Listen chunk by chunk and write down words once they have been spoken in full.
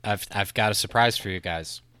I've got a surprise for you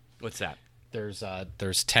guys. What's that?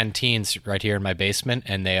 There's 10 teens right here in my basement,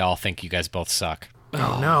 and they all think you guys both suck.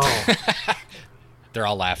 Oh no. They're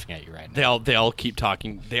all laughing at you right now. They all keep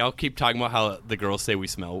talking. They all keep talking about how the girls say we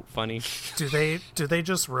smell funny. Do they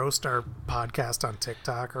just roast our podcast on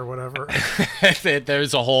TikTok or whatever?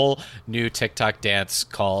 There's a whole new TikTok dance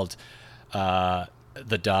called the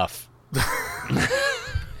Duff.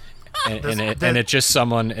 and it's just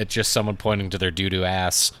someone pointing to their doo-doo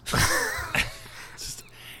ass.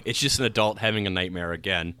 It's just an adult having a nightmare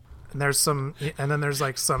again. And then there's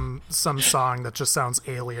like some song that just sounds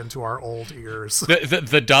alien to our old ears.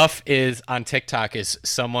 The Duff is on TikTok is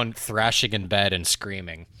someone thrashing in bed and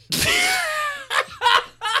screaming.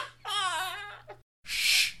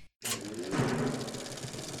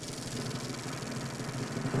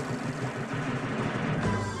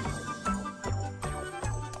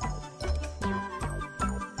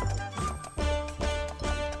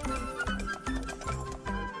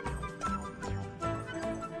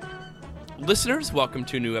 Listeners, welcome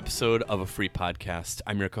to a new episode of A Free Podcast.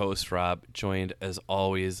 I'm your co-host, Rob, joined as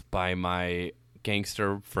always by my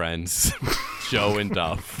gangster friends, Joe and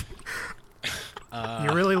Duff.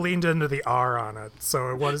 You really leaned into the R on it, so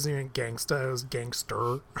it wasn't even gangsta, it was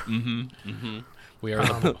gangster. We are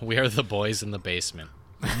the boys in the basement.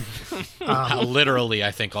 Literally,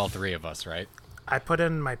 I think all three of us, right? I put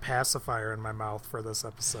in my pacifier in my mouth for this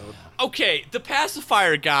episode. Okay, the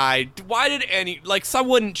pacifier guy, why did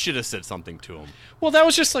someone should have said something to him. Well, that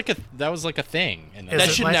was just like a thing. And that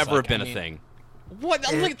should never have been a thing. What?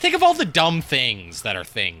 Think of all the dumb things that are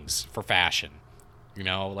things for fashion. You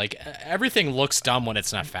know, like everything looks dumb when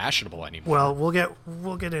it's not fashionable anymore. Well,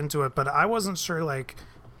 we'll get into it, but I wasn't sure. Like,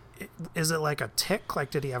 is it like a tick?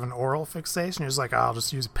 Like, did he have an oral fixation? He was like, I'll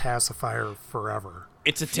just use pacifier forever.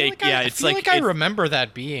 It's a take, I feel like I remember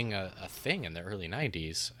that being a thing in the early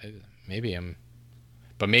 '90s. Maybe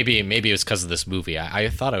it was because of this movie. I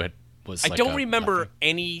thought it was. I don't remember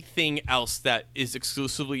anything else that is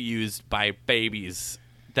exclusively used by babies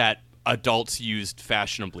that adults used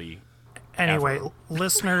fashionably. Anyway, ever.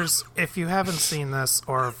 Listeners, if you haven't seen this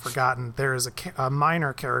or forgotten, there is a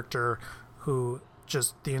minor character who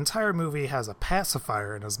just the entire movie has a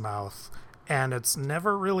pacifier in his mouth. And it's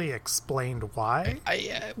never really explained why.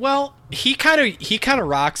 Well, he kind of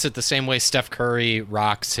rocks it the same way Steph Curry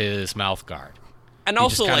rocks his mouth guard. And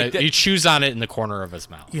also, he chews on it in the corner of his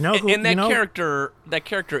mouth. You know, that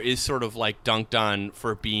character is sort of like dunked on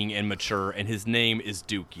for being immature, and his name is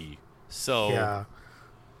Dookie. So yeah,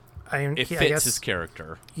 it fits his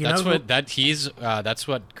character. That's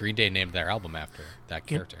what Green Day named their album after. That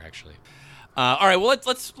character, actually. All right, well,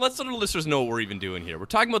 let's let our listeners know what we're even doing here. We're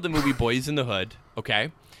talking about the movie Boyz n the Hood,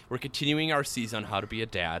 okay? We're continuing our season on how to be a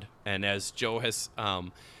dad, and as Joe has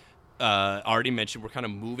already mentioned, we're kind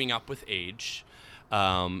of moving up with age.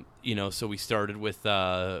 So we started with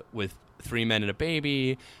 3 Men and a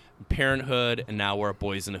Baby, Parenthood, and now we're at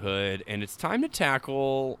Boyz n the Hood, and it's time to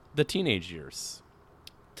tackle the teenage years.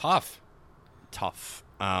 Tough.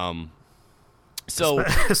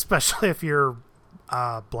 Especially if you're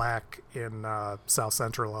black in South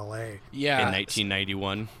Central LA. Yeah. In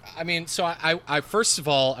 1991. I mean, so I first of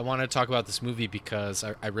all, I want to talk about this movie because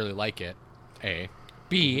I really like it. A.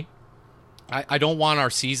 B. I don't want our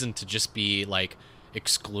season to just be like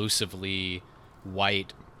exclusively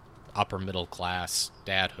white, upper middle class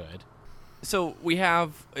dadhood. So we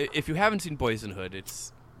have, if you haven't seen Boyz n the Hood,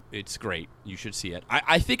 it's great. You should see it.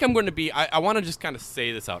 I think I'm going to be, I want to just kind of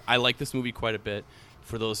say this out. I like this movie quite a bit.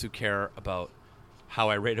 For those who care about how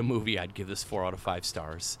I rate a movie, I'd give this 4 out of 5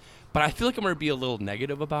 stars. But I feel like I'm going to be a little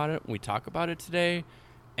negative about it when we talk about it today.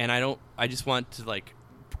 And I just want to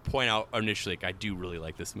point out initially, I do really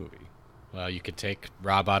like this movie. Well, you could take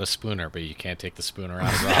Rob out of Spooner, but you can't take the Spooner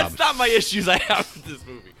out of Rob. That's not my issues I have with this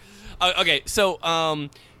movie. Okay, so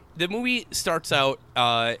the movie starts out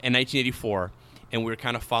in 1984, and we're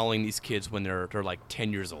kind of following these kids when they're like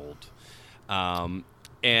 10 years old. And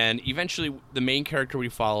eventually, the main character we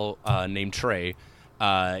follow, named Trey,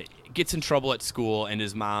 gets in trouble at school, and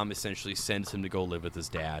his mom essentially sends him to go live with his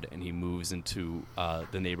dad, and he moves into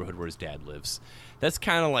the neighborhood where his dad lives. That's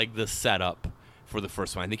kind of like the setup for the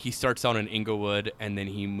first one. I think he starts out in Inglewood, and then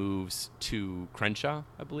he moves to Crenshaw,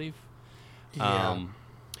 I believe. Yeah.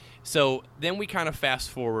 So then we kind of fast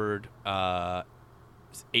forward 8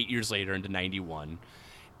 years later into 91,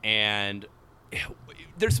 and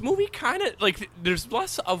there's movie kind of like there's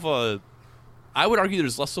less of a, I would argue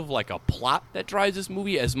there's less of like a plot that drives this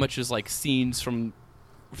movie as much as like scenes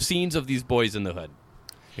of these boys in the hood.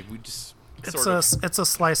 Like we just it's a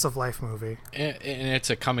slice of life movie, and it's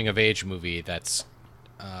a coming of age movie that's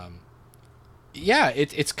yeah,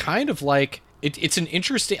 it's kind of like it's an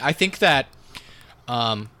interesting. I think that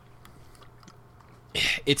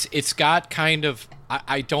it's got kind of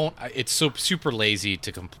I don't it's so super lazy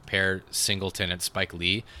to compare Singleton and Spike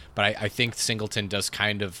Lee, but I think Singleton does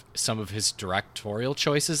kind of some of his directorial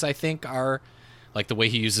choices I think are like the way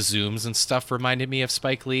he uses zooms and stuff reminded me of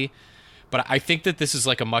Spike Lee. But I think that this is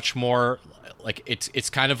like a much more like it's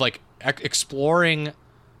kind of like exploring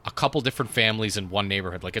a couple different families in one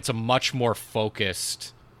neighborhood. Like it's a much more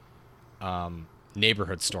focused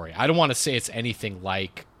neighborhood story. I don't want to say it's anything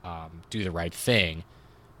like Do the Right Thing,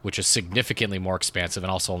 which is significantly more expansive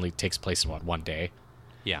and also only takes place in one day.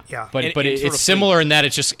 Yeah. But it's similar in that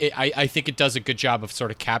it's just I think it does a good job of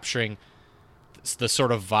sort of capturing the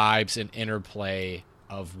sort of vibes and interplay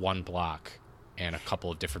of one block and a couple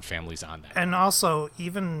of different families on that. And also,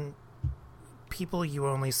 even people you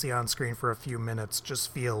only see on screen for a few minutes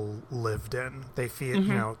just feel lived in. They feel,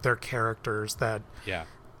 you know, they're characters that,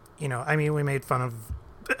 you know, I mean, we made fun of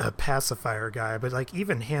a pacifier guy, but like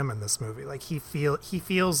even him in this movie, like he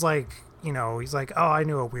feels like, you know, he's like, oh, I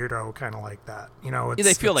knew a weirdo kind of like that. You know,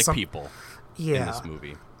 they feel like people in this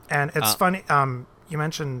movie. And it's funny, you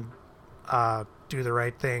mentioned Do the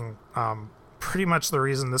Right Thing. Pretty much the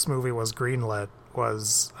reason this movie was greenlit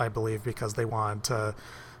was, I believe, because they wanted to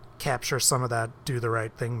capture some of that Do the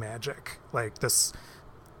Right Thing magic. Like this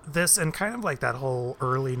and kind of like that whole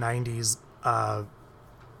early 90s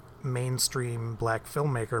mainstream black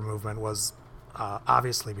filmmaker movement was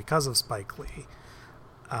obviously because of Spike Lee.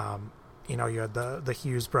 You know, you had the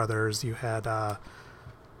Hughes brothers, you had I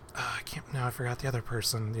forgot the other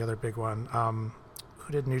person, the other big one.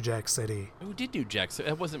 Who did New Jack City? Who did New Jack City?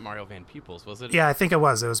 That wasn't Mario Van Peebles, was it? Yeah, I think it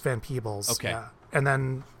was. It was Van Peebles. Okay. Yeah. And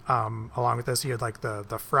then along with this, you had like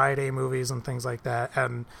the Friday movies and things like that.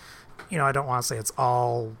 And, you know, I don't want to say it's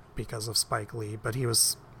all because of Spike Lee, but he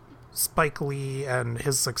was Spike Lee and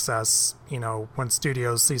his success. You know, when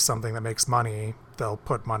studios see something that makes money, they'll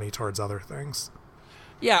put money towards other things.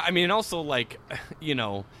 Yeah, I mean, and also, like, you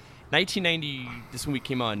know, 1990, this movie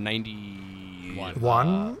came out in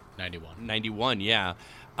 91. 91, yeah.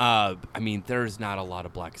 I mean, there's not a lot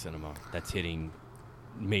of black cinema that's hitting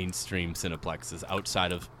mainstream cineplexes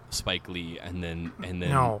outside of Spike Lee and then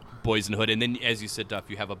Boyz n the Hood. And then, as you said, Duff,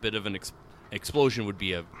 you have a bit of an explosion would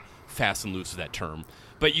be a fast and loose of that term.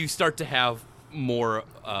 But you start to have more,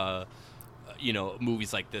 you know,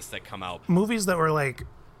 movies like this that come out. Movies that were, like,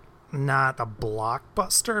 not a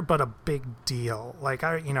blockbuster, but a big deal. Like,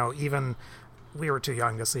 even we were too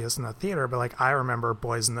young to see this in the theater, but like I remember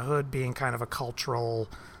Boyz n the Hood being kind of a cultural,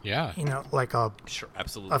 you know, like sure,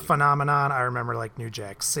 absolutely, a phenomenon. I remember like New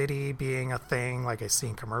Jack City being a thing. Like I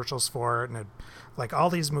seen commercials for it, and like all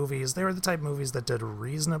these movies, they were the type of movies that did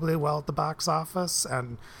reasonably well at the box office.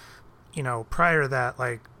 And you know, prior to that,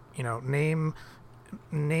 like, you know, name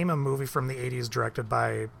a movie from the 80s directed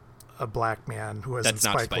by a black man who isn't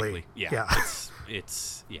Spike Lee. Yeah.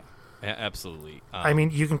 It's yeah, absolutely. I mean,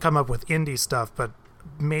 you can come up with indie stuff, but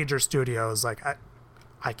major studios, like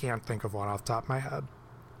I can't think of one off the top of my head.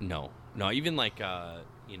 No, even like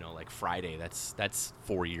you know, like Friday. That's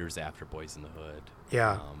 4 years after Boyz n the Hood.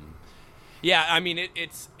 Yeah. Yeah, I mean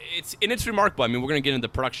it's remarkable. I mean, we're gonna get into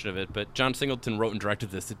the production of it, but John Singleton wrote and directed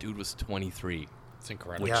this. The dude was 23. It's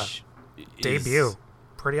incredible. Which debut,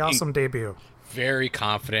 pretty awesome debut. Very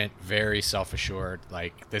confident, very self-assured.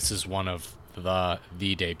 Like this is one of the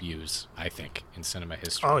debuts, I think, in cinema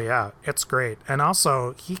history. Oh yeah, it's great. And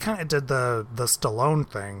also, he kind of did the Stallone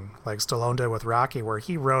thing, like Stallone did with Rocky, where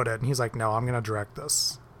he wrote it and he's like, "No, I'm gonna direct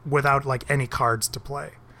this," without like any cards to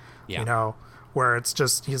play. Yeah. You know, where it's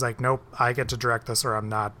just he's like, "Nope, I get to direct this, or I'm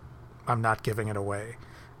not giving it away,"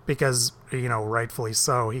 because you know, rightfully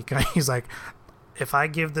so. He's like, if I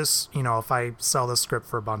give this, you know, if I sell this script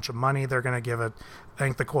for a bunch of money, they're going to give it, I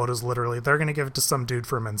think the quote is literally, they're going to give it to some dude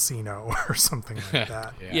from Encino or something like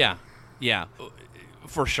that. Yeah,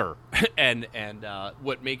 for sure. And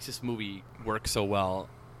what makes this movie work so well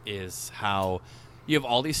is how you have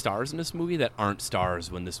all these stars in this movie that aren't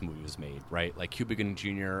stars when this movie was made, right? Like Cuba Gooding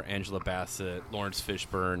Jr., Angela Bassett, Lawrence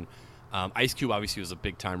Fishburne. Ice Cube obviously was a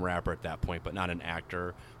big-time rapper at that point, but not an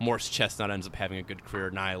actor. Morris Chestnut ends up having a good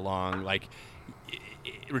career. Nia Long, like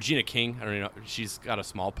Regina King, I don't know, she's got a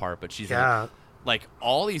small part, but she's like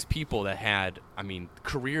all these people that had, I mean,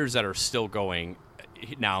 careers that are still going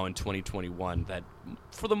now in 2021 that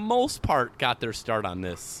for the most part got their start on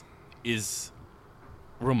this is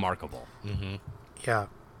remarkable. Mm-hmm. Yeah.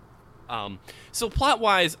 So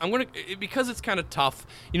plot-wise, I'm going to, because it's kind of tough,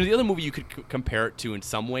 you know, the other movie you could compare it to in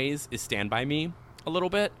some ways is Stand By Me a little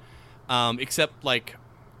bit, except like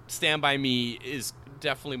Stand By Me is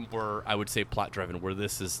definitely more, I would say, plot-driven, where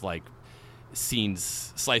this is like,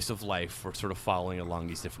 scenes, slice of life. We're sort of following along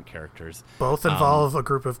these different characters. Both involve a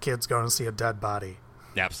group of kids going to see a dead body.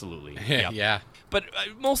 Absolutely. Yeah. Yeah. But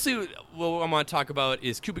mostly what I want to talk about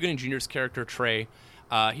is Cuba Gooding Jr.'s character, Trey.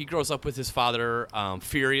 He grows up with his father,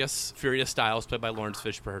 Furious Styles, played by Lawrence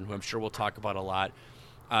Fishburne, who I'm sure we'll talk about a lot.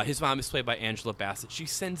 His mom is played by Angela Bassett. She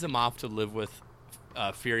sends him off to live with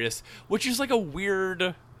Furious, which is like a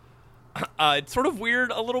weird... it's sort of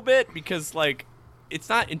weird a little bit because, like, it's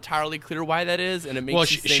not entirely clear why that is, and it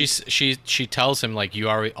makes you think... she tells him, like, you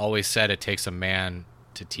always said it takes a man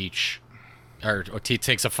to teach... Or it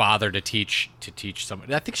takes a father to teach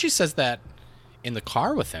someone. I think she says that in the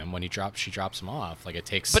car with him when she drops him off. Like, it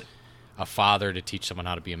takes a father to teach someone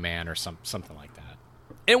how to be a man or something like that.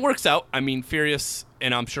 It works out. I mean, Furious,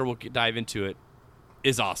 and I'm sure we'll dive into it,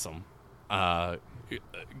 is awesome.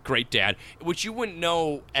 Great dad, which you wouldn't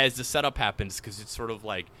know as the setup happens because it's sort of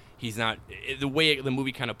like he's not... The way the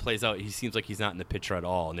movie kind of plays out, he seems like he's not in the picture at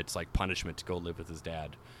all, and it's like punishment to go live with his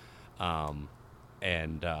dad.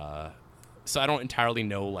 So I don't entirely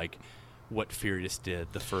know, like, what Furious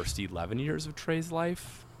did the first 11 years of Trey's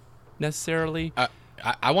life, necessarily.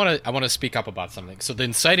 I want to speak up about something. So the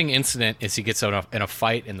inciting incident is he gets in a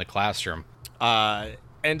fight in the classroom.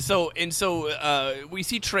 And so we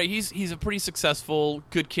see Trey. He's a pretty successful,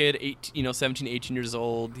 good kid. 17, 18 years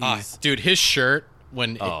old. Dude, his shirt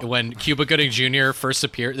when Cuba Gooding Jr. first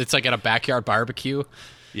appeared, it's like at a backyard barbecue.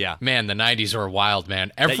 Yeah, man, the '90s were wild,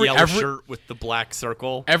 man. That yellow shirt with the black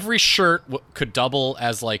circle. Every shirt could double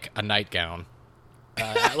as like a nightgown.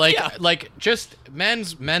 Like just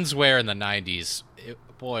menswear in the '90s.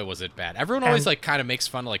 Boy, was it bad. Everyone always like kind of makes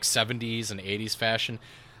fun of like '70s and '80s fashion.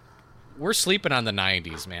 We're sleeping on the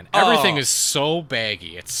 '90s, man. Everything is so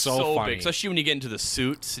baggy. It's so funny, big. Especially when you get into the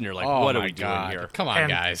suits and you're like, "What are we doing here? Come on,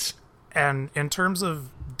 guys!" And in terms of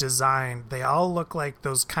design, they all look like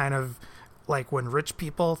those kind of. Like when rich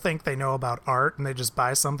people think they know about art and they just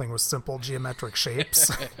buy something with simple geometric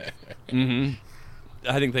shapes. Mm-hmm.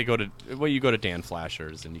 I think they go to you go to Dan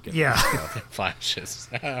Flasher's and you get Flashes.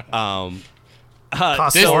 This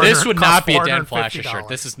would not be a Dan Flasher shirt.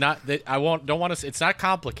 This is not. Don't want to. It's not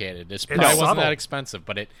complicated. This probably wasn't that expensive,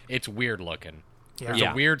 but it's weird looking. Yeah. There's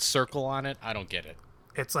a weird circle on it. I don't get it.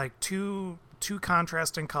 It's like two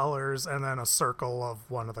contrasting colors and then a circle of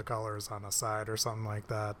one of the colors on the side or something like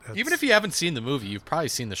that. Even if you haven't seen the movie, you've probably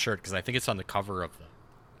seen the shirt because I think it's on the cover of the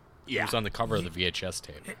it was on the cover of the VHS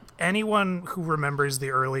tape. Anyone who remembers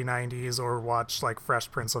the early 90s or watched like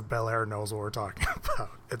Fresh Prince of Bel-Air knows what we're talking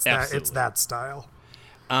about. It's that style.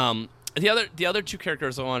 The other two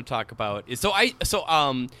characters I want to talk about is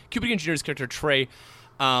Cuba Gooding Jr.'s character Trey,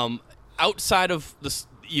 outside of the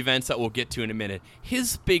events that we'll get to in a minute,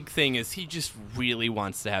 his big thing is he just really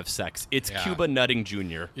wants to have sex. It's Cuba Nutting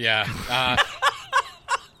Jr. Yeah.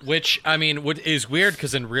 Which, I mean, is weird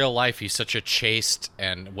because in real life he's such a chaste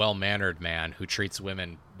and well-mannered man who treats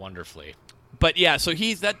women wonderfully. But yeah, so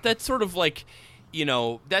he's that's sort of like,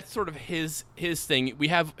 that's sort of his thing. We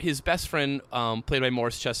have his best friend, played by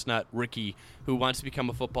Morris Chestnut, Ricky, who wants to become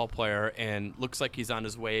a football player and looks like he's on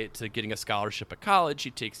his way to getting a scholarship at college.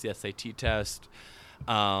 He takes the SAT test.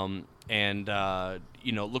 Looks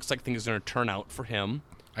like things are going to turn out for him.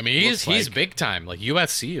 I mean, he's big time. Like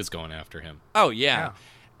USC is going after him. Oh yeah.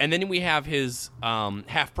 And then we have his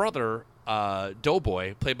half brother,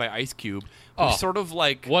 Doughboy, played by Ice Cube. Who's sort of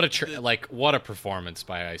like what a performance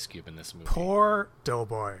by Ice Cube in this movie. Poor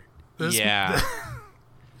Doughboy.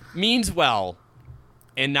 Means well,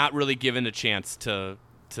 and not really given a chance to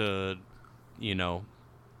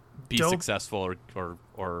be successful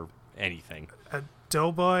or anything.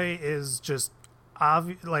 Doughboy is just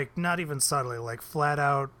not even subtly, like flat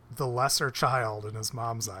out the lesser child in his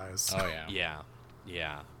mom's eyes. Oh yeah.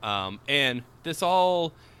 And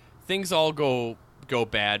things all go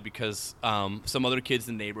bad because some other kids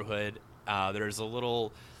in the neighborhood, there's a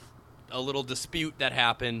little dispute that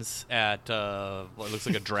happens at what looks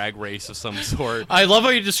like a drag race of some sort. I love how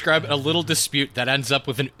you describe a little dispute that ends up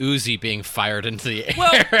with an Uzi being fired into the air.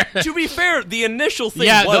 Well, to be fair, the initial thing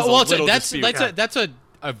was a little dispute. That's a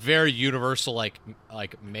very universal like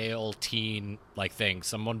male teen like thing.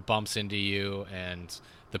 Someone bumps into you and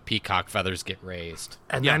the peacock feathers get raised.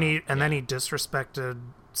 And then he disrespected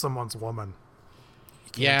someone's woman.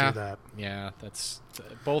 You can't do that. Yeah, that's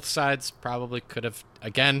both sides probably could have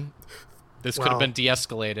again. This could have been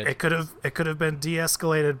de-escalated. It could have been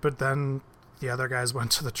de-escalated, but then the other guys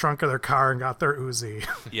went to the trunk of their car and got their Uzi.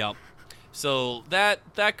 Yep. So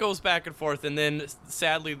that goes back and forth, and then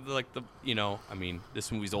sadly,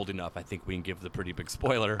 this movie's old enough. I think we can give the pretty big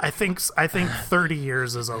spoiler. I think 30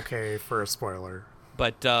 years is okay for a spoiler.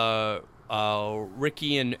 But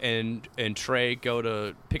Ricky and Trey go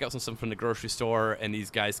to pick up some stuff from the grocery store, and these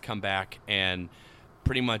guys come back and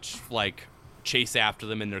pretty much like chase after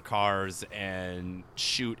them in their cars and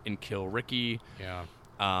shoot and kill Ricky. Yeah.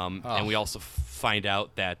 And we also find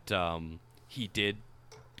out that he did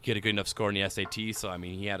get a good enough score in the SAT, so I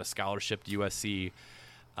mean he had a scholarship to USC.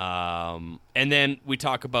 And then we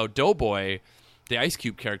talk about Doughboy, the Ice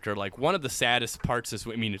Cube character. Like, one of the saddest parts is,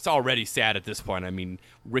 I mean, it's already sad at this point. I mean,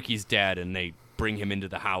 Ricky's dead, and they bring him into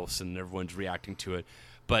the house, and everyone's reacting to it.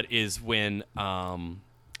 But is when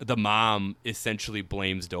the mom essentially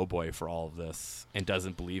blames Doughboy for all of this and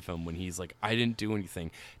doesn't believe him when he's like, I didn't do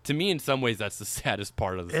anything. To me, in some ways, that's the saddest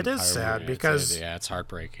part of this. It is sad movie. because it's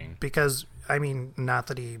heartbreaking. Because I mean, not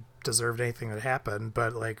that he deserved anything that happened,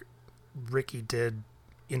 but like Ricky did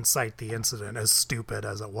incite the incident, as stupid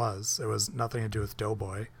as it was. It was nothing to do with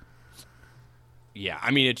Doughboy. Yeah,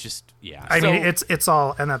 I mean, it's just, yeah. I mean, it's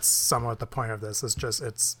all, and that's somewhat the point of this. Is just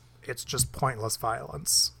it's just pointless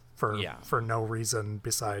violence for no reason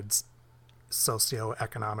besides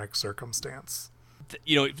socioeconomic circumstance.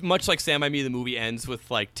 You know, much like Sam by Me, the movie ends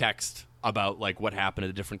with like text about like what happened to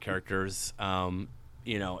the different characters.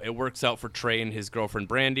 You know, it works out for Trey and his girlfriend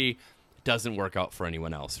Brandy. It doesn't work out for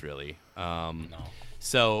anyone else, really. No.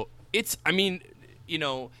 So it's, I mean, you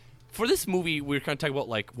know, for this movie, we were kind of talking about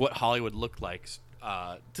like what Hollywood looked like.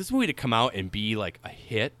 This movie to come out and be like a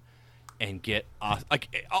hit and get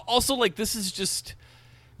like, also like, this is just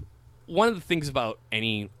one of the things about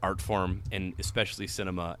any art form, and especially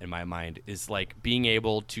cinema in my mind, is like being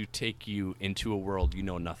able to take you into a world you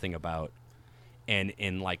know nothing about, and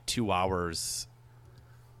in like 2 hours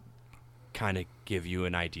kind of give you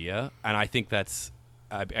an idea. And I think that's,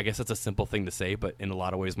 I guess that's a simple thing to say, but in a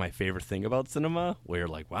lot of ways, my favorite thing about cinema, where you're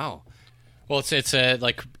like, wow. Well, it's a,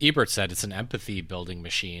 like Ebert said, it's an empathy building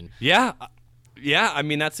machine. Yeah. Yeah. I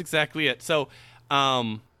mean, that's exactly it. So,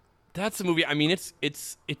 that's the movie. I mean, it's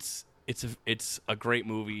a great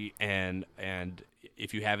movie. And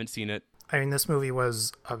if you haven't seen it, I mean, this movie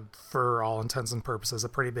was, for all intents and purposes, a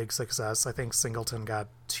pretty big success. I think Singleton got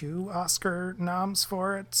 2 Oscar noms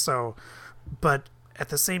for it. So, but at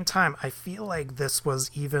the same time, I feel like this was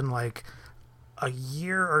even like a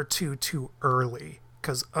year or two too early.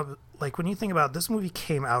 Because, like, when you think about it, this movie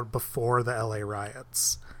came out before the LA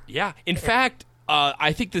riots. Yeah. In fact,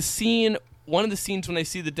 I think one of the scenes when they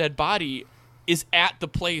see the dead body is at the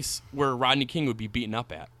place where Rodney King would be beaten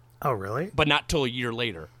up at. Oh, really? But not till a year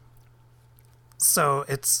later. So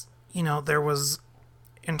it's, you know, there was,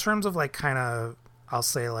 in terms of like kind of,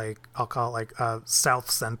 I'll call it like South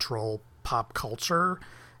Central pop culture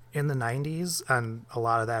in the 90s, and a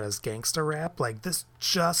lot of that is gangsta rap. Like, this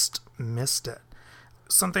just missed it.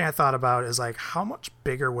 Something I thought about is like, how much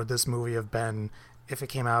bigger would this movie have been if it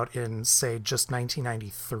came out in, say, just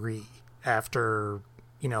 1993, after,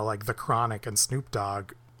 you know, like The Chronic and Snoop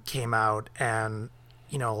Dogg came out, and,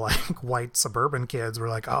 you know, like white suburban kids were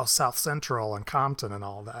like, oh, South Central and Compton and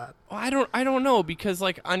all that. Well, I don't know, because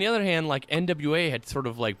like on the other hand, like NWA had sort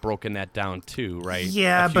of like broken that down too, right?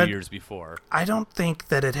 Yeah, a few years before. I don't think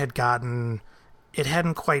that it hadn't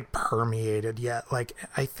quite permeated yet. Like,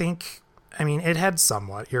 I mean, it had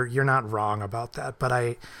somewhat. You're not wrong about that,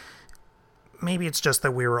 but maybe it's just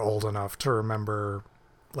that we were old enough to remember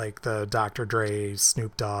like the Dr. Dre,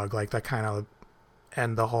 Snoop Dogg, like that kind of,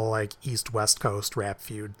 and the whole like East-West Coast rap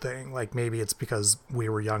feud thing. Like, maybe it's because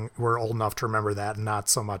we're old enough to remember that, and not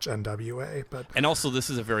so much NWA. But, and also, this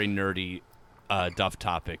is a very nerdy, Duff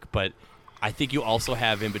topic, but I think you also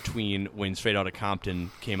have in between when Straight Outta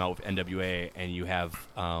Compton came out with NWA, and you have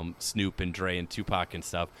Snoop and Dre and Tupac and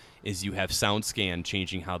stuff, is you have SoundScan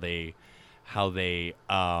changing how they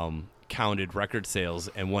counted record sales.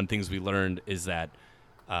 And one things we learned is that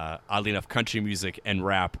oddly enough, country music and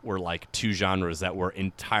rap were like 2 genres that were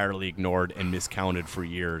entirely ignored and miscounted for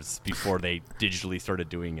years before they digitally started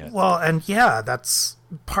doing it. Well, and yeah, that's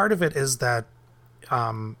part of it, is that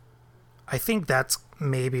I think that's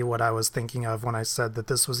maybe what I was thinking of when I said that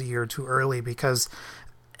this was a year too early, because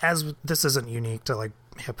as this isn't unique to like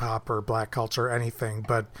hip hop or black culture or anything,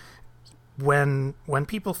 but when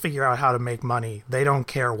people figure out how to make money, they don't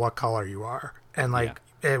care what color you are. And like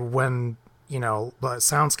when, you know,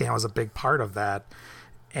 SoundScan was a big part of that.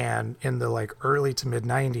 And in the like early to mid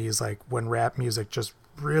 90s, like when rap music just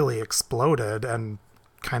really exploded and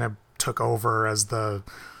kind of took over as the,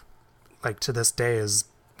 like to this day is,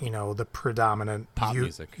 you know, the predominant pop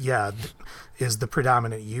music. Yeah, is the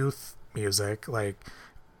predominant youth music. Like,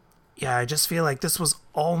 yeah, I just feel like this was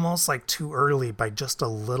almost like too early by just a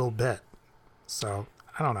little bit. So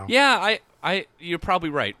I don't know. Yeah, I you're probably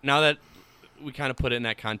right. Now that we kind of put it in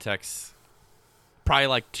that context, probably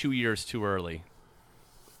like 2 years too early.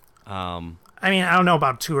 I mean, I don't know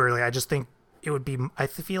about too early. I just think it would be. I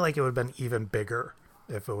feel like it would have been even bigger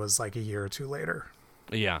if it was like a year or two later.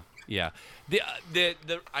 Yeah. The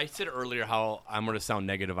I said earlier how I'm going to sound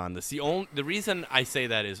negative on this. The reason I say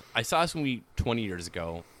that is I saw this movie 20 years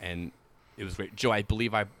ago, and it was great. Joe, I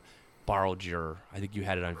believe I borrowed I think you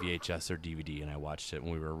had it on VHS or DVD, and I watched it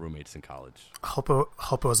when we were roommates in college. Hope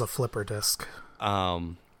it was a flipper disc.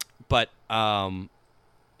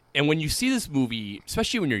 And when you see this movie,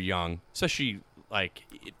 especially when you're young, especially like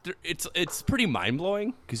it's pretty mind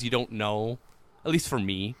blowing because you don't know. At least for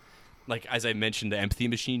me, like as I mentioned, the empathy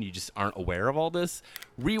machine, you just aren't aware of all this.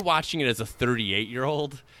 Rewatching it as a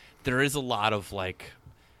 38-year-old, there's a lot of like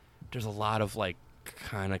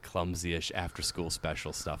kind of clumsy-ish after-school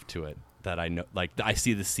special stuff to it that I know. Like I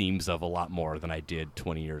see the seams of a lot more than I did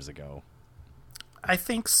 20 years ago. I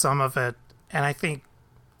think some of it, and I think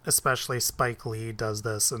especially Spike Lee does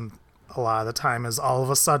this, and a lot of the time is all of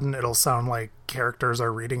a sudden it'll sound like characters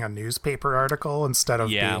are reading a newspaper article instead of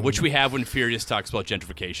being... which we have when Furious talks about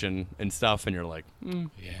gentrification and stuff, and you're like,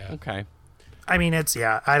 okay. I mean, it's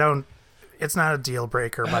not a deal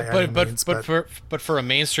breaker by any means, but for a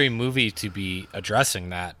mainstream movie to be addressing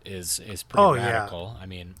that is pretty radical. Yeah. I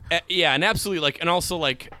mean, and absolutely, and also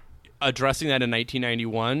addressing that in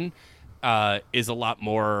 1991 is a lot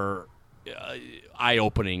more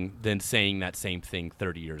eye-opening than saying that same thing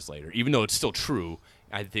 30 years later. Even though it's still true,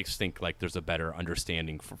 I think there's a better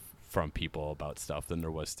understanding from people about stuff than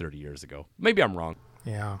there was 30 years ago. Maybe I'm wrong.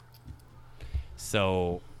 Yeah.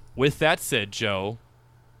 So, with that said, Joe,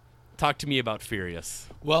 talk to me about Furious.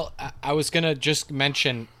 Well, I was gonna just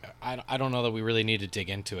mention. I don't know that we really need to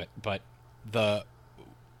dig into it, but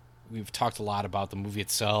we've talked a lot about the movie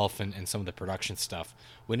itself and some of the production stuff.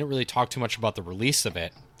 We didn't really talk too much about the release of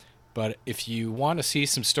it. But if you want to see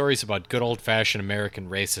some stories about good old-fashioned American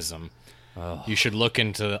racism, you should look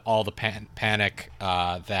into all the panic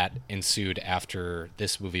that ensued after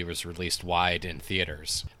this movie was released wide in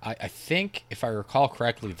theaters. I think, if I recall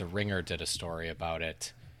correctly, The Ringer did a story about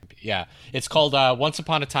it. Yeah, it's called Once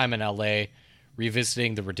Upon a Time in L.A.,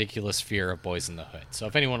 Revisiting the Ridiculous Fear of Boys in the Hood. So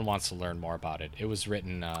if anyone wants to learn more about it, it was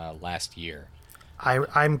written last year.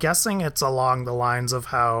 I'm guessing it's along the lines of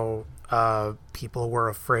how people were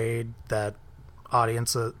afraid that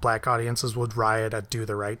black audiences would riot at Do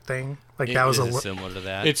the Right Thing. Like that was similar to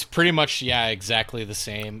that. It's pretty much exactly the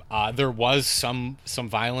same. There was some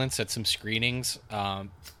violence at some screenings,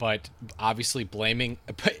 but obviously blaming.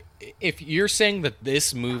 But if you're saying that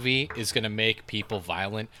this movie is going to make people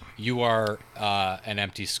violent, you are an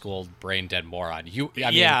empty skulled, brain dead moron.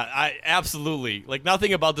 Absolutely. Like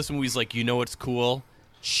nothing about this movie is like it's cool.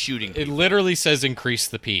 Shooting people. It literally says increase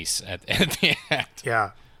the peace at the end.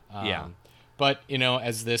 Yeah. But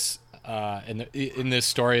as this in this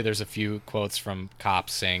story, there's a few quotes from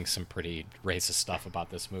cops saying some pretty racist stuff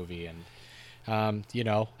about this movie, and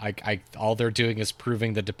all they're doing is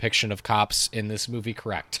proving the depiction of cops in this movie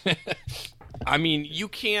correct. I mean, you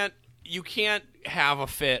can't have a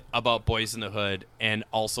fit about Boys in the Hood and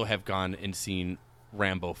also have gone and seen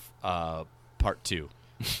Rambo Part 2.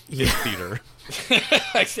 In theater.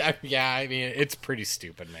 Yeah, I mean, it's pretty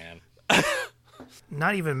stupid, man.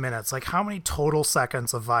 Not even minutes. Like, how many total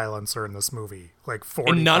seconds of violence are in this movie? Like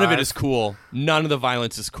 45? And none of it is cool. None of the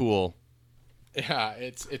violence is cool. Yeah,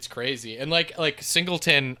 it's crazy. And like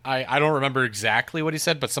Singleton, I don't remember exactly what he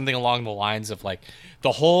said, but something along the lines of like,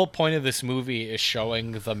 the whole point of this movie is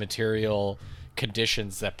showing the material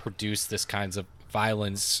conditions that produce this kinds of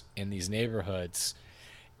violence in these neighborhoods.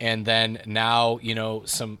 And then now,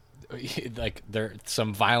 some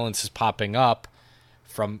violence is popping up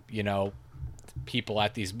from, people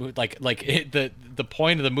at these the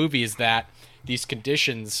point of the movie is that these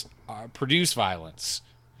conditions produce violence.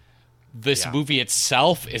 This movie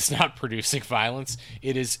itself is not producing violence.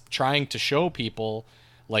 It is trying to show people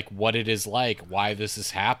like what it is like, why this is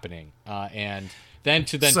happening, and then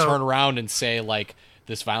turn around and say like,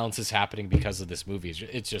 this violence is happening because of this movie.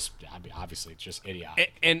 It's just, obviously, it's just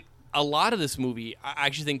idiotic. And a lot of this movie, I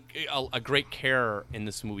actually think a great care in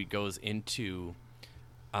this movie goes into,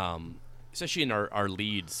 especially in our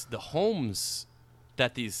leads, the homes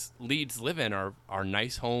that these leads live in are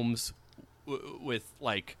nice homes with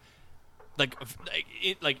like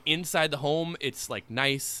inside the home, it's like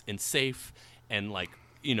nice and safe and like,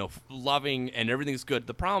 loving and everything's good.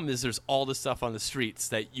 The problem is there's all this stuff on the streets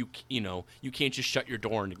that you can't just shut your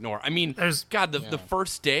door and ignore. I mean, the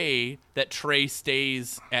first day that Trey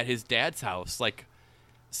stays at his dad's house, like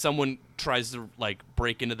someone tries to like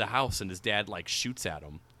break into the house and his dad like shoots at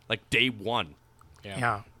him, like day one.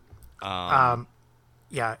 Yeah.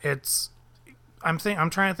 It's I'm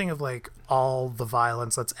trying to think of like all the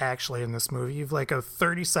violence that's actually in this movie. You've like a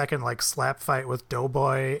 30-second like slap fight with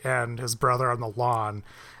Doughboy and his brother on the lawn,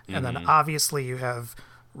 and then obviously you have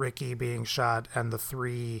Ricky being shot and the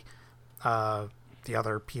three the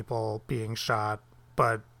other people being shot,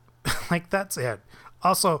 but like that's it.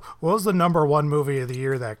 Also, what was the number one movie of the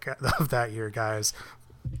year of that year, guys?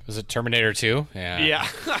 Was it Terminator 2? Yeah.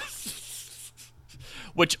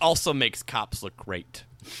 Which also makes cops look great.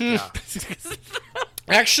 Yeah.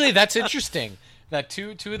 Actually, that's interesting. That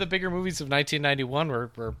two of the bigger movies of 1991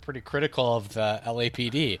 were pretty critical of the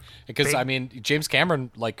LAPD because I mean James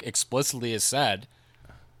Cameron like explicitly has said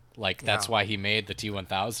like that's why he made the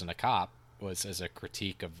T-1000 a cop was as a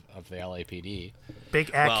critique of the LAPD.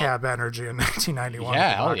 Big ACAB energy in 1991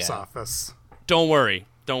 at the box office. Don't worry.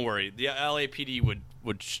 The LAPD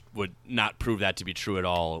would not prove that to be true at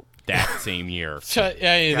all that same year. So,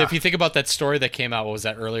 if you think about that story that came out, what was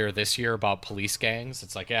that, earlier this year about police gangs?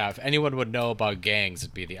 It's like, if anyone would know about gangs,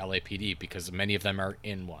 it'd be the LAPD because many of them are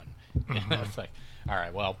in one. It's like, all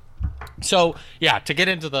right, well. So, to get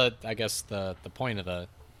into the point of the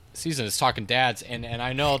season is talking dads, and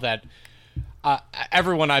I know that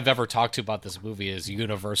everyone I've ever talked to about this movie is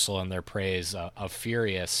universal in their praise of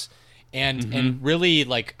Furious. And really,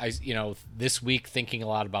 like, this week thinking a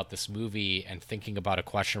lot about this movie and thinking about a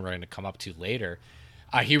question we're going to come up to later,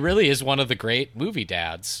 he really is one of the great movie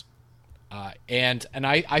dads. And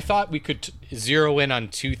I thought we could zero in on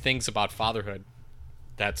two things about fatherhood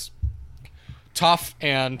that's tough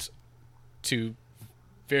and to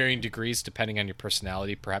varying degrees, depending on your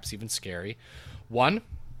personality, perhaps even scary. One,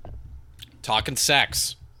 talking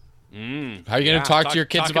sex. How are you going to talk to your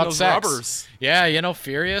kids about sex? Rubbers. Yeah,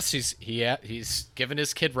 Furious. He's giving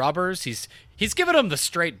his kid rubbers. He's giving them the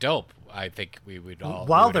straight dope. I think we would all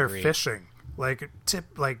while they're fishing, like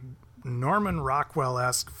Norman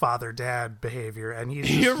Rockwell-esque father-dad behavior, and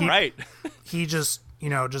you're right. He just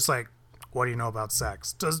just like, what do you know about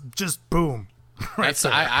sex? Just boom. That's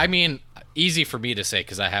I mean, easy for me to say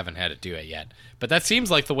because I haven't had to do it yet, but that seems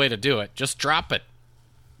like the way to do it. Just drop it.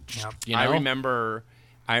 Yep. I remember.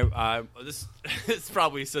 This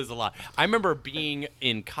probably says a lot. I remember being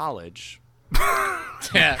in college.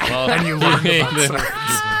 And you learned about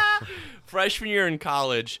sex. Freshman year in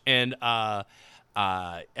college, and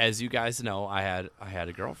as you guys know, I had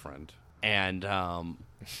a girlfriend, and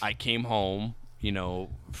I came home,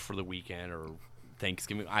 for the weekend or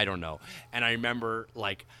Thanksgiving, I don't know. And I remember,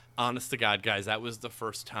 like, honest to God, guys, that was the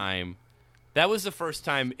first time,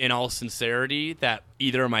 in all sincerity, that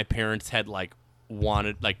either of my parents had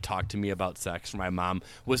wanted talk to me about sex. My mom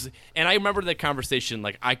was, and I remember that conversation.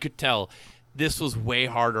 Like, I could tell this was way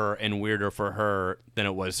harder and weirder for her than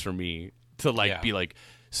it was for me to be like,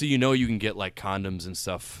 so you can get condoms and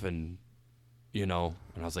stuff, and and I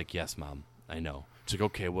was like, yes, Mom, I know. It's like,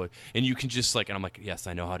 okay, well, and you can just and I'm like, yes,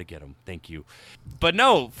 I know how to get them, thank you. But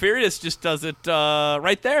no, Furious just does it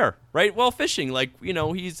right there, right? Well, fishing,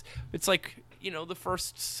 it's like, the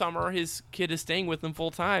first summer his kid is staying with him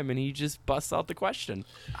full time, and he just busts out the question.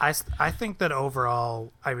 I think that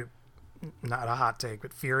overall, not a hot take,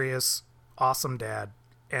 but Furious, awesome dad,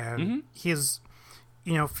 and he's,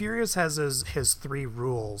 Furious has his 3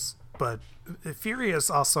 rules, but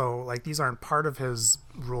Furious also, these aren't part of his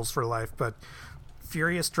rules for life, but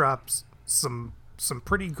Furious drops some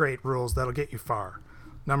pretty great rules that'll get you far.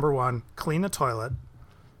 Number 1, clean the toilet.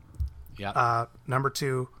 Yeah. Number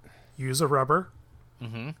 2, use a rubber.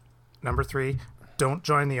 Number 3, don't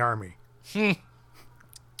join the army.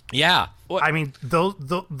 Yeah. I mean,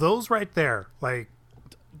 those right there,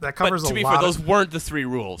 that covers a lot. To be fair, those weren't the 3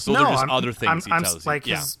 rules. Those are just other things he tells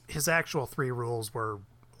you. His actual 3 rules were a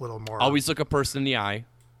little more. Always look a person in the eye.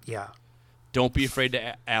 Yeah. Don't be afraid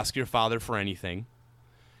to ask your father for anything.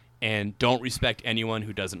 And don't respect anyone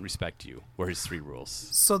who doesn't respect you, were his 3 rules.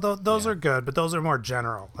 So those are good, but those are more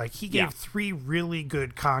general. He gave 3 really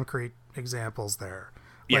good concrete examples there.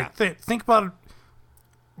 Think about it.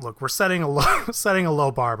 Look, we're setting a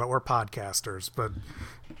low bar, but we're podcasters. But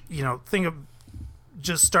think of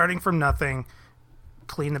just starting from nothing.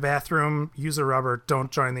 Clean the bathroom, use a rubber,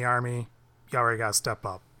 don't join the army. You already got to step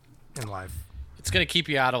up in life. It's going to keep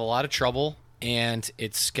you out of a lot of trouble, and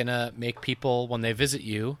it's going to make people, when they visit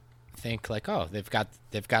you, think they've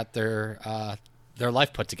got their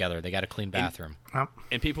life put together. They got a clean bathroom.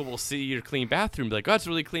 And people will see your clean bathroom, be like, "Oh, it's a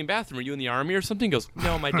really clean bathroom. Are you in the army or something?" He goes,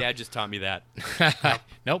 "No, my dad just taught me that."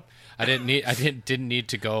 Nope. I didn't need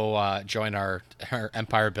to go join our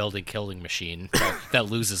empire building killing machine that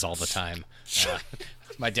loses all the time.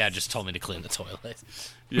 My dad just told me to clean the toilet.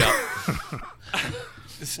 Yeah.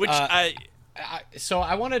 Which so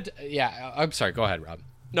I wanted, I'm sorry. Go ahead, Rob.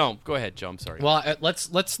 No, go ahead, Joe. I'm sorry. Well,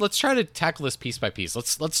 let's try to tackle this piece by piece.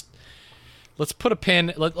 Let's put a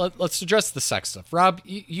pin. Let's address the sex stuff. Rob,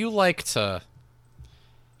 you like to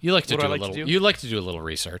do a little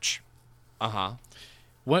research. Uh-huh.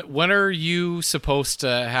 When are you supposed to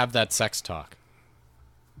have that sex talk?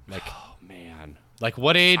 Like, Oh man. like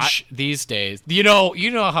what age these days? You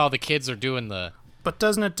know how the kids are doing the. But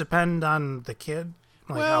doesn't it depend on the kid?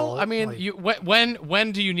 Like Well, how, I mean, like,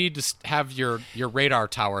 when do you need to have your radar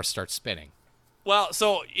tower start spinning? Well,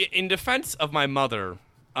 so in defense of my mother,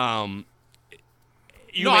 you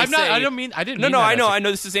No, may I'm not. say- I don't mean. I didn't. No, mean no, that I as know. a- I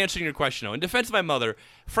know this is answering your question. Though. In defense of my mother,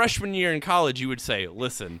 freshman year in college, you would say,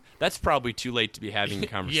 "Listen, that's probably too late to be having a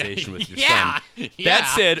conversation with your yeah, son." yeah.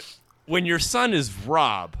 That said, when your son is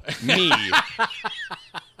Rob, me,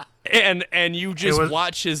 and you just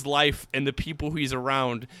watch his life and the people he's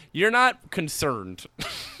around, you're not concerned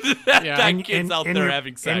that Yeah. that kid's out there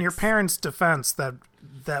having sex. In your parents' defense,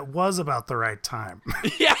 that was about the right time.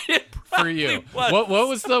 Yeah, it For you, was. what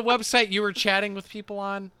was the website you were chatting with people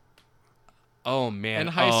on? Oh man, In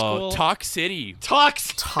high school? Talk City.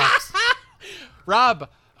 Talks. Rob,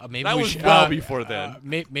 maybe That we was should, well before then.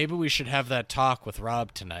 Maybe we should have that talk with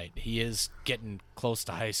Rob tonight. He is getting close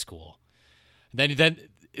to high school.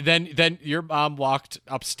 Then your mom walked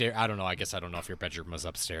upstairs. I don't know. I don't know if your bedroom was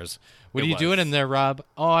upstairs. What It are you doing was. in there, Rob?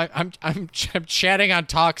 Oh, I'm chatting on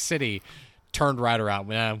Talk City. Turned right around.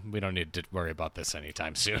 We don't need to worry about this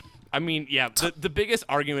anytime soon. I mean, yeah, the biggest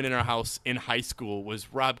argument in our house in high school was,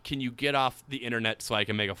 Rob, can you get off the internet so I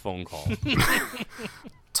can make a phone call?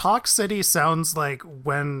 Talk City sounds like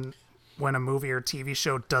when a movie or TV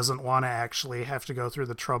show doesn't want to actually have to go through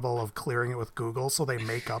the trouble of clearing it with Google, so they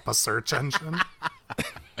make up a search engine.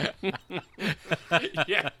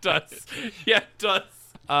 Yeah, it does. Yeah, it does.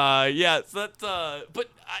 Yeah, so that's, but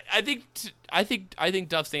I think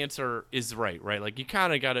Duff's answer is right? Like, you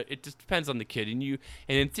kind of gotta, it just depends on the kid, and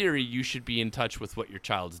in theory, you should be in touch with what your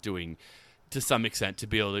child's doing to some extent to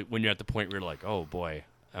be able to, when you're at the point where you're like, oh boy,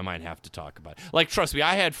 I might have to talk about it. Like, trust me,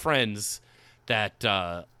 I had friends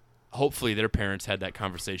that, hopefully their parents had that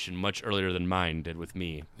conversation much earlier than mine did with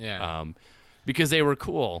me. Yeah. Because they were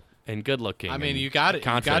cool and good looking. I mean, and you got to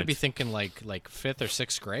confident. be thinking like fifth or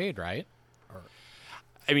sixth grade, right?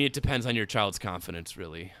 I mean, it depends on your child's confidence,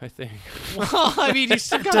 really, I think. Well, I mean, you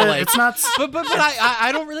still gotta like. It's not. But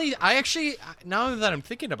I don't really. I actually, now that I'm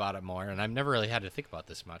thinking about it more, and I've never really had to think about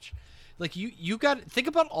this much. Like you got to think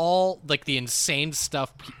about all like the insane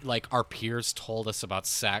stuff like our peers told us about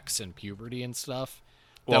sex and puberty and stuff.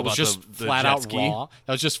 That Well, was about just the flat jet out ski? wrong.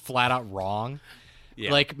 That was just flat out wrong.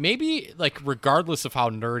 Yeah. Like maybe like regardless of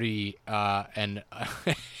how nerdy and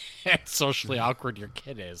socially awkward your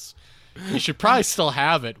kid is, you should probably still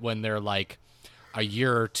have it when they're like a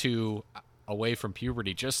year or two away from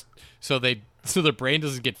puberty, just so their brain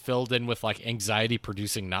doesn't get filled in with like anxiety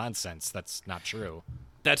producing nonsense that's not true.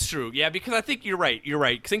 That's true. Yeah, because I think you're right. You're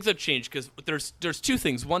right. Things have changed because there's two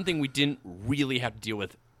things. One thing we didn't really have to deal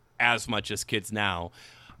with as much as kids now,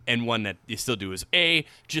 and one that you still do is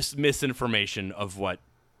just misinformation of what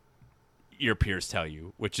your peers tell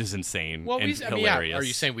you, which is insane and hilarious. Are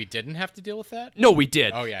you saying we didn't have to deal with that? No, we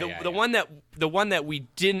did. Oh, yeah, The one that we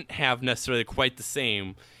didn't have necessarily quite the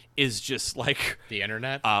same is just like The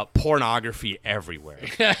internet? pornography everywhere.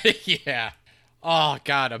 Yeah. Oh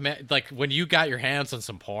God, like when you got your hands on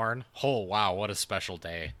some porn. Oh wow, what a special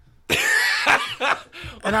day.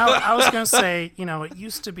 And I was gonna say, it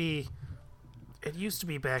used to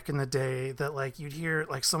be back in the day that like you'd hear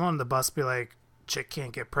like someone on the bus be like, "Chick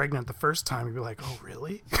can't get pregnant the first time." You'd be like, "Oh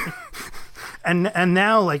really?" and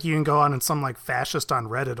now like you can go on and some like fascist on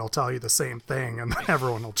Reddit will tell you the same thing, and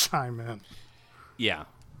everyone will chime in. Yeah,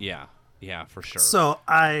 for sure. So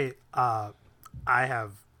I'm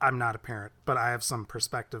not a parent, but I have some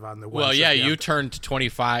perspective on the. Well, yeah, you turned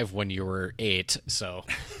 25 when you were 8, so.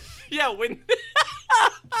 Yeah, when.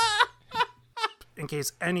 In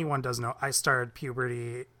case anyone doesn't know, I started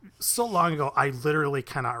puberty so long ago, I literally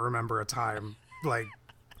cannot remember a time. Like,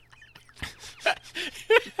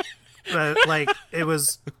 like it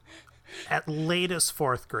was at latest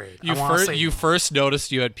 4th grade. You first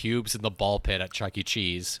noticed you had pubes in the ball pit at Chuck E.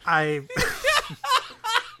 Cheese. I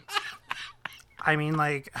mean,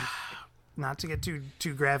 like, not to get too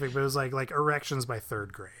graphic, but it was like erections by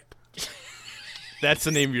 3rd grade. That's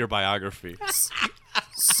the name of your biography.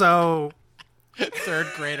 So,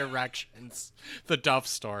 3rd grade erections. The Duff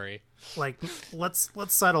story. like, let's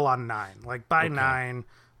settle on 9. Like by 9,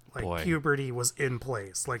 like Boy. puberty was in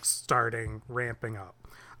place, like ramping up.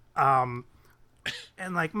 And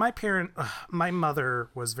like my mother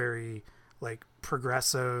was very like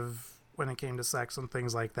progressive when it came to sex and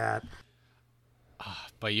things like that.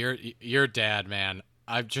 But your dad, man.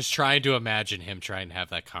 I'm just trying to imagine him trying to have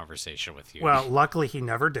that conversation with you. Well, luckily he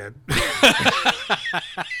never did.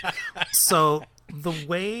 So the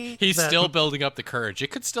way he's still building up the courage.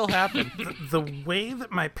 It could still happen. The way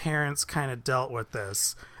that my parents kind of dealt with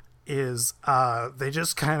this is they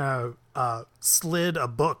just kind of slid a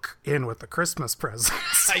book in with the Christmas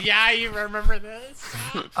presents. Yeah, you remember this?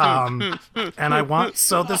 And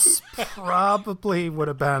so this probably would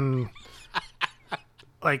have been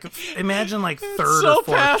like, imagine like third so or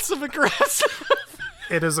fourth. Passive aggressive.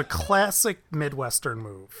 It is a classic Midwestern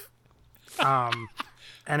move.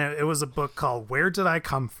 And it was a book called Where Did I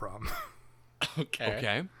Come From?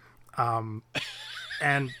 Okay.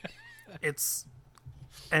 And it's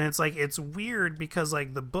like, it's weird because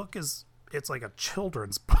like the book it's like a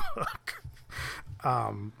children's book.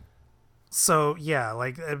 So yeah,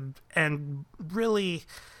 like, and really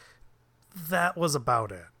that was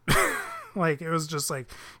about it. Like, it was just like,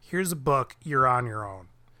 here's a book, you're on your own.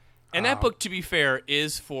 And that book, to be fair,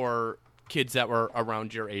 is for kids that were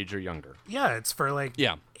around your age or younger. Yeah, it's for like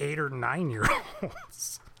 8 or 9 year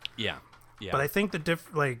olds. Yeah. But I think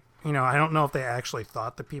I don't know if they actually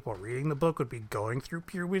thought the people reading the book would be going through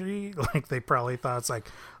puberty. Like, they probably thought it's like,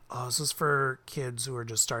 oh, this is for kids who are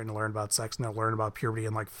just starting to learn about sex and they'll learn about puberty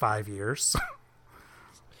in like 5 years.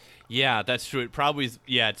 Yeah, that's true. It's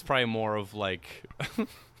probably more of like,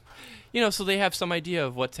 so they have some idea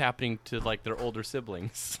of what's happening to like their older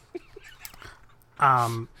siblings.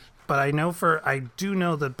 But I do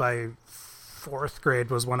know that by 4th grade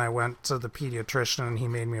was when I went to the pediatrician and he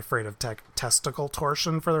made me afraid of testicle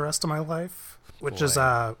torsion for the rest of my life, which is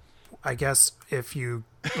I guess if you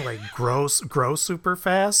like grow super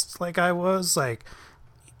fast like I was, like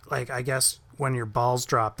I guess when your balls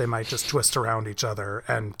drop they might just twist around each other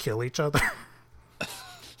and kill each other.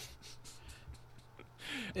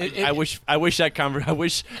 I wish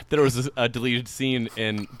there was a deleted scene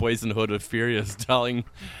in Boyz in the Hood of Furious telling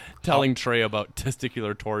Trey about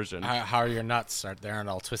testicular torsion. How are your nuts? They aren't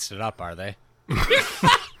all twisted up, are they?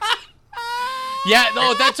 Yeah,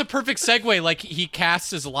 no, that's a perfect segue. Like, he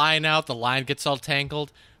casts his line out, the line gets all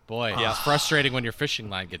tangled. Boy, it's frustrating when your fishing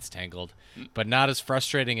line gets tangled, but not as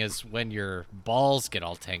frustrating as when your balls get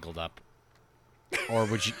all tangled up. Or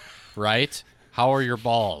would you, right? How are your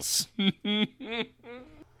balls?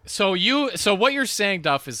 So what you're saying,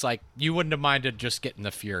 Duff, is like you wouldn't have minded just getting the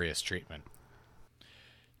Furious treatment.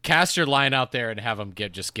 Cast your line out there and have them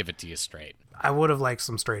just give it to you straight. I would have liked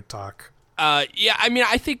some straight talk. Yeah, I mean,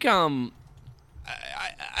 I think I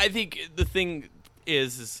think the thing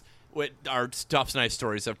is what our Duff's and I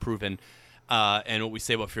stories have proven, and what we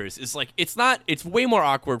say about Furious is like it's way more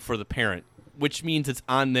awkward for the parent, which means it's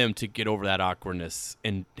on them to get over that awkwardness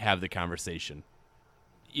and have the conversation.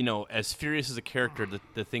 As Furious as a character,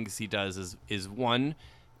 the things he does is one,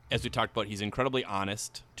 as we talked about, he's incredibly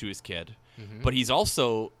honest to his kid, but he's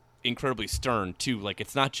also incredibly stern too. Like,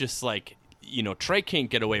 it's not just like, Trey can't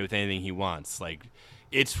get away with anything he wants. Like,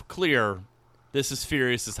 it's clear this is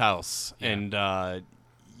Furious's house, and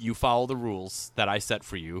you follow the rules that I set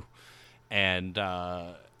for you, he's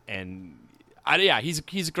a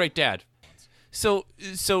great dad. So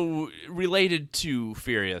related to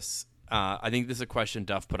Furious. I think this is a question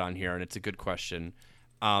Duff put on here, and it's a good question.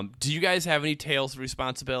 Do you guys have any tales of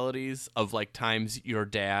responsibilities of like times your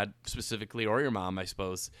dad specifically, or your mom, I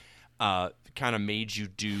suppose, kind of made you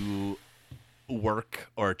do work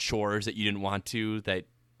or chores that you didn't want to, that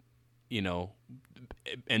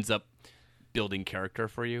ends up building character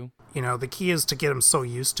for you? The key is to get them so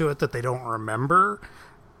used to it that they don't remember.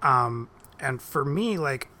 And for me,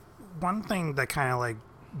 like, one thing that kind of like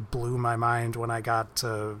blew my mind when I got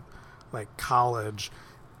to like college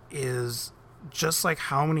is just like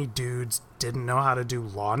how many dudes didn't know how to do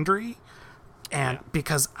laundry. And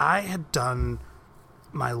because I had done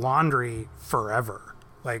my laundry forever,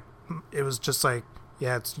 like, it was just like,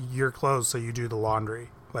 yeah, it's your clothes, so you do the laundry.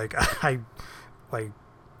 Like,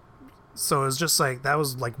 so it was just like, that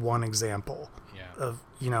was like one example of,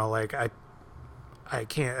 like, I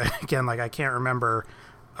can't, again, like, I can't remember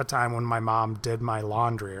a time when my mom did my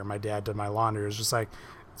laundry or my dad did my laundry. It was just like,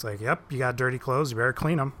 it's like, yep, you got dirty clothes, you better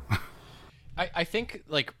clean them. I think,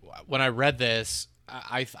 like, when I read this,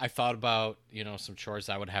 I thought about, some chores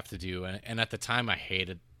I would have to do. And at the time, I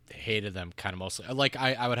hated them kind of mostly. Like,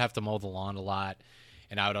 I would have to mow the lawn a lot.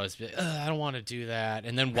 And I would always be like, I don't want to do that.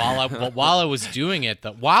 And then while I was doing it,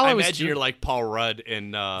 I imagine you're like Paul Rudd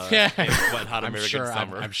in Wet Hot American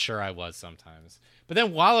Summer. I'm sure I was sometimes. But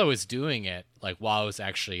then while I was doing it, like while I was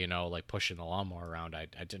actually, like pushing the lawnmower around, I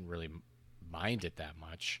didn't really mind it that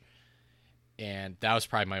much. And that was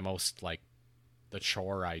probably my most, like, the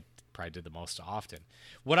chore I probably did the most often.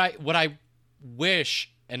 What I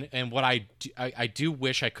wish and what I do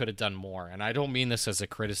wish I could have done more, and I don't mean this as a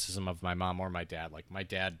criticism of my mom or my dad. Like my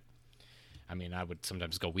dad, I mean, I would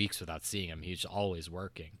sometimes go weeks without seeing him. He's always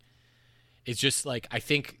working. It's just like I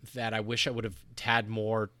think that I wish I would have had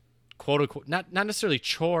more quote unquote not necessarily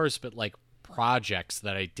chores, but like projects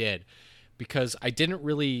that I did, because I didn't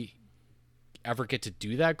really ever get to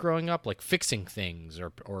do that growing up, like fixing things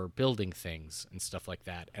or building things and stuff like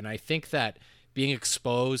that. And I think that being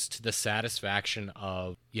exposed to the satisfaction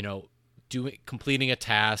of, you know, completing a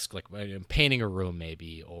task, like painting a room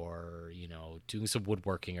maybe, or, you know, doing some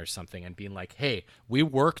woodworking or something, and being like, hey, we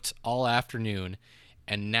worked all afternoon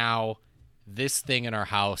and now this thing in our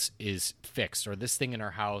house is fixed, or this thing in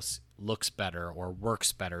our house looks better or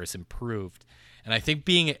works better, is improved. And I think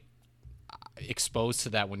being exposed to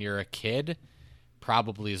that when you're a kid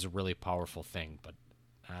probably is a really powerful thing, but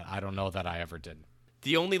I don't know that I ever did.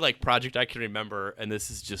 The only like project I can remember, and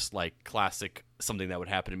this is just like classic, something that would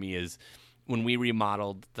happen to me, is when we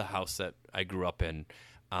remodeled the house that I grew up in.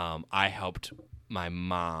 I helped my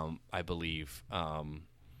mom, I believe,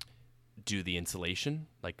 do the insulation,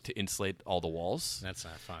 like to insulate all the walls. That's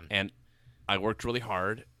not fun. And I worked really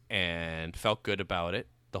hard and felt good about it.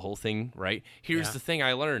 The whole thing, right? Here's the thing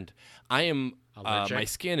I learned. I am my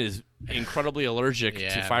skin is incredibly allergic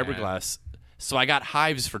to fiberglass. Man. So I got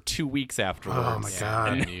hives for 2 weeks afterwards. Oh my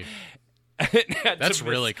god. That's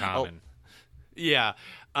really common. Yeah.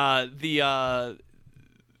 But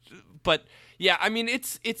yeah, I mean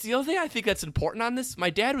it's the other thing I think that's important on this. My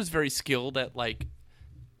dad was very skilled at like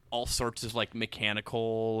all sorts of like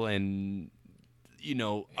mechanical and, you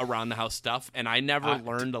know, around the house stuff, and I never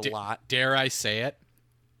learned a lot. Dare I say it?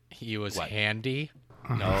 He was handy.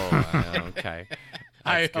 No, okay.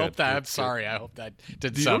 I hope that. I'm sorry. I hope that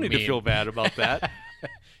did you sound don't need mean. to feel bad about that.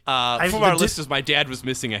 From our listeners, my dad was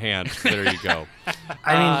missing a hand. There you go.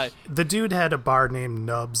 I mean, the dude had a bar named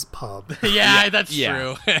Nub's Pub. Yeah, that's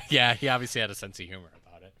true. Yeah, he obviously had a sense of humor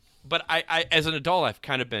about it. But I, as an adult, I've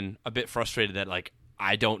kind of been a bit frustrated that like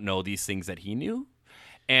I don't know these things that he knew.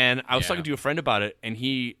 And I was talking to a friend about it, and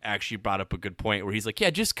he actually brought up a good point where he's like, yeah,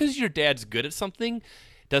 just because your dad's good at something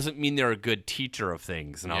doesn't mean they're a good teacher of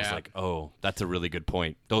things. And I was like, oh, that's a really good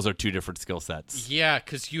point. Those are two different skill sets. Yeah,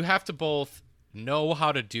 because you have to both know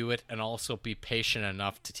how to do it and also be patient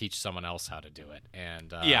enough to teach someone else how to do it.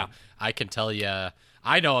 And I can tell you,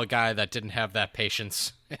 I know a guy that didn't have that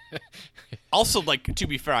patience. Also, like, to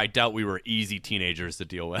be fair, I doubt we were easy teenagers to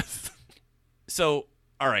deal with. So,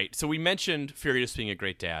 all right. So we mentioned Furious being a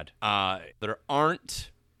great dad. There aren't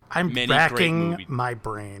I'm many racking great my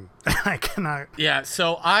brain. I cannot. Yeah,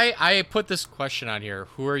 so I put this question on here.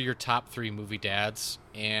 Who are your top 3 movie dads?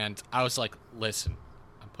 And I was like, listen,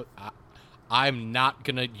 I'm not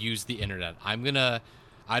going to use the internet.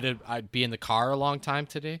 I'd be in the car a long time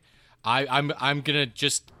today. I'm going to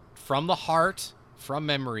just, from the heart, from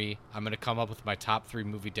memory, I'm going to come up with my top 3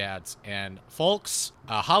 movie dads. And folks,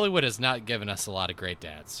 Hollywood has not given us a lot of great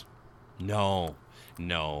dads. No.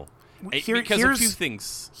 Because of a few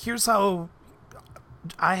things. Here's how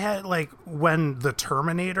I had, like, when the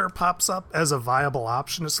Terminator pops up as a viable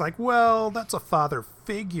option, it's like, well, that's a father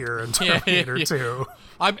figure in Terminator 2.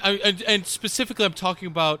 And specifically, I'm talking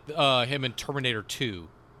about him in Terminator 2.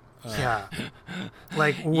 Yeah.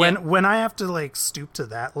 Like, when I have to, like, stoop to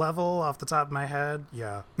that level off the top of my head,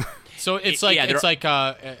 yeah. So it's like the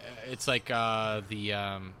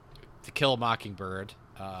To Kill a Mockingbird.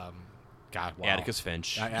 God, wow. Atticus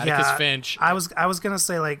Finch. Finch. I was gonna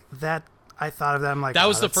say like that. I thought of them like that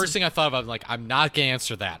was the first thing I thought about. Like, I'm not gonna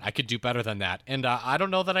answer that. I could do better than that, and I don't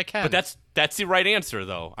know that I can. But that's the right answer,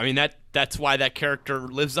 though. I mean that's why that character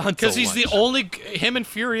lives on. Because he's the only. Him and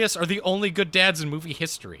Furious are the only good dads in movie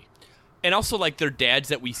history. And also, like, they're dads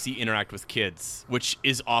that we see interact with kids, which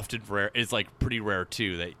is often rare. Is like pretty rare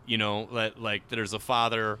too. That, you know, that like there's a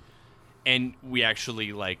father, and we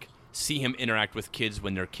actually like see him interact with kids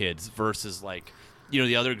when they're kids, versus like, you know,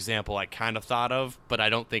 the other example I kind of thought of, but I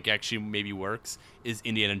don't think actually maybe works, is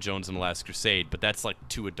Indiana Jones and the Last Crusade. But that's like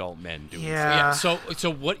 2 adult men doing something. So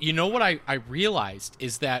what, you know, what I realized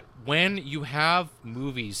is that when you have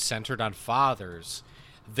movies centered on fathers,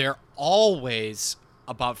 they're always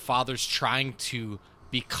about fathers trying to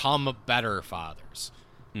become better fathers.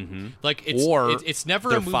 Mm-hmm. Like it's never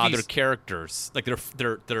their a movie's father characters. Like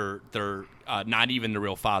they're not even the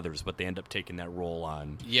real fathers, but they end up taking that role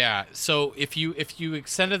on. Yeah. So if you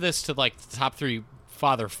extended this to like the top 3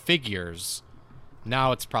 father figures,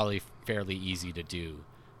 now it's probably fairly easy to do.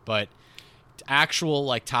 But actual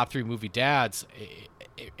like top 3 movie dads,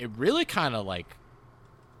 it really kind of like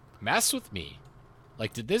messed with me.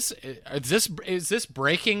 Like, is this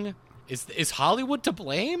breaking Is Hollywood to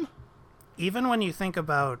blame? Even when you think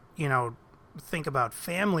about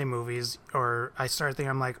family movies, or I start thinking,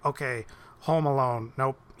 I'm like, okay, Home Alone,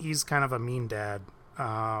 nope, he's kind of a mean dad.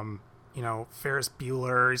 Ferris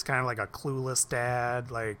Bueller, he's kind of like a clueless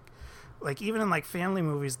dad. Like even in like family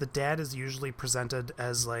movies, the dad is usually presented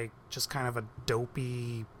as like just kind of a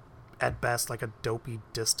dopey, at best, like a dopey,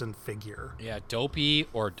 distant figure. Yeah, dopey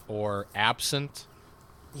or absent.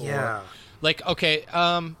 Yeah. Like, okay,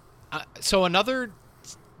 so another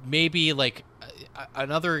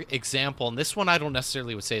another example, and this one I don't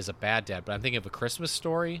necessarily would say is a bad dad, but I'm thinking of A Christmas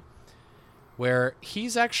Story, where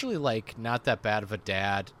he's actually like not that bad of a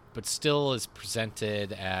dad, but still is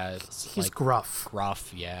presented as he's like, gruff.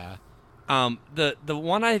 Gruff, yeah. The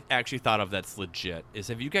one I actually thought of that's legit is,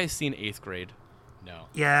 have you guys seen 8th Grade? No.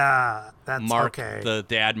 Yeah, that's Mark, okay. the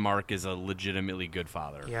dad Mark is a legitimately good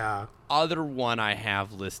father. Yeah. Other one I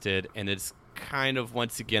have listed, and it's kind of,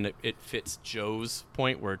 once again, it fits Joe's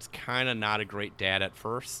point where it's kind of not a great dad at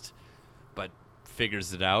first, but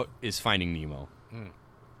figures it out, is Finding Nemo.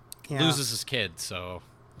 Yeah. Loses his kid, so...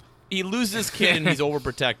 He loses his kid and he's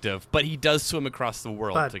overprotective, but he does swim across the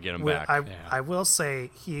world to get him back. I will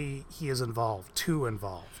say he is involved, too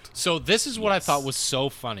involved. So this is what I thought was so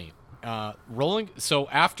funny. So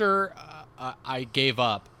after I gave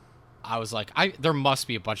up, I was like, there must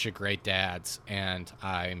be a bunch of great dads, and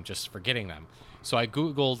I'm just forgetting them. So I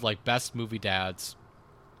Googled like best movie dads,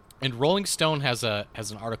 and Rolling Stone has an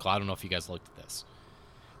article. I don't know if you guys looked at this.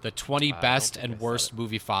 The 20 best and worst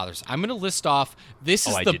movie fathers. I'm going to list off.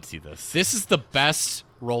 I did see this. This is the best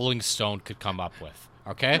Rolling Stone could come up with.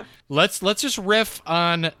 Okay, let's just riff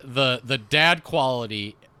on the dad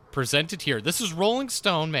quality presented here. This is Rolling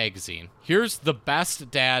Stone magazine. Here's the best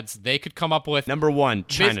dads they could come up with. Number 1,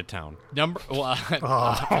 Chinatown. God.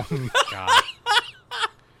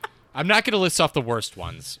 I'm not going to list off the worst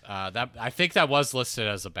ones. I think that was listed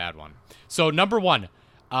as a bad one. So number 1,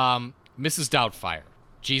 Mrs. Doubtfire.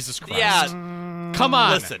 Jesus Christ. Yeah. Come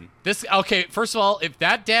on. Listen. Okay, first of all, if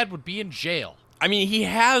that dad would be in jail. I mean, he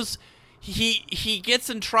gets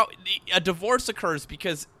in trouble. A divorce occurs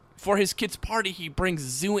because for his kid's party, he brings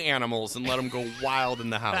zoo animals and let them go wild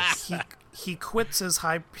in the house. He quits his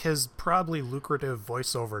probably lucrative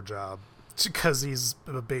voiceover job because he's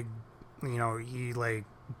a big, he like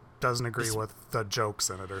doesn't agree with the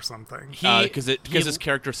jokes in it or something. Because his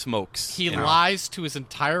character smokes. He lies to his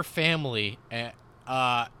entire family and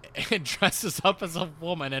dresses up as a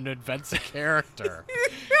woman and invents a character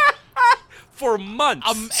for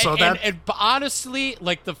months. And honestly,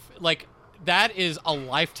 that is a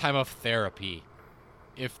lifetime of therapy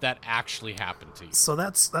if that actually happened to you. So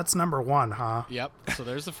that's number 1, huh? Yep. So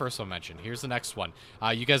there's the first one mentioned. Here's the next one.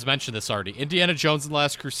 You guys mentioned this already. Indiana Jones and the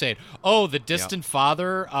Last Crusade. Oh, the distant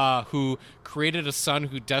father who created a son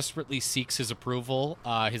who desperately seeks his approval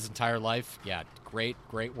his entire life. Yeah, great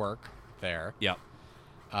work there. Yep.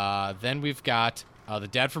 Then we've got the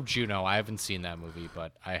dad from Juno. I haven't seen that movie,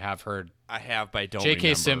 but I have heard. I have, but I don't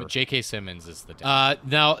remember. J.K. Simmons is the dad.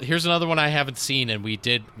 Now, here's another one I haven't seen, and we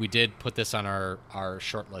did put this on our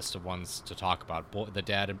short list of ones to talk about. The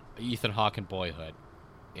dad, Ethan Hawke in Boyhood.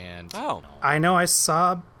 And I know I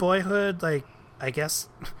saw Boyhood. Like, I guess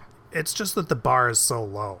it's just that the bar is so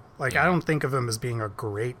low. Like, I don't think of him as being a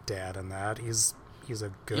great dad in that. He's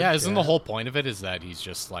a good isn't dad. the whole point of it is that he's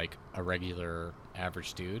just like a regular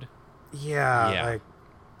average dude? Yeah.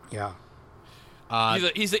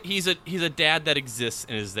 He's a dad that exists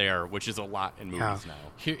and is there, which is a lot in movies now.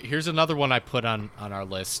 Here's another one I put on our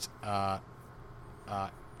list. H.I.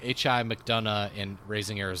 McDonough in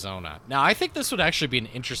Raising Arizona. Now, I think this would actually be an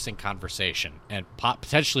interesting conversation and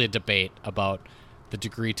potentially a debate about the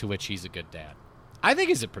degree to which he's a good dad. I think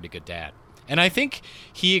he's a pretty good dad. And I think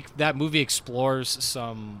that movie explores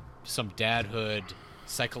some dadhood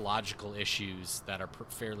psychological issues that are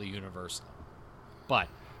fairly universal. But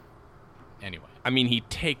anyway, I mean, he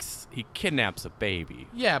kidnaps a baby.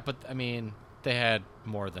 Yeah, but I mean, they had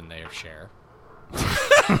more than their share.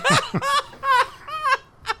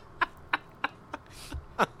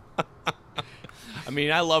 I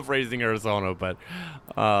mean, I love Raising Arizona, but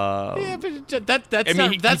yeah, but that's I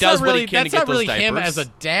mean, not really those him diapers. as a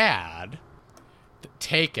dad.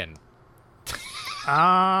 Taken.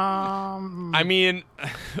 I mean,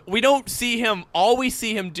 we don't see him. All we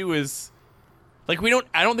see him do is, like,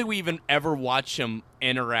 I don't think we even ever watch him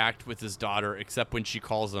interact with his daughter except when she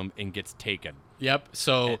calls him and gets taken. Yep.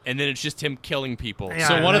 So and then it's just him killing people. Yeah,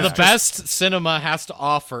 so one of the best cinema has to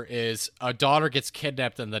offer is a daughter gets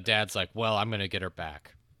kidnapped and the dad's like, "Well, I'm gonna get her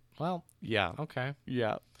back." Well, yeah, okay,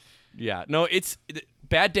 yeah. No,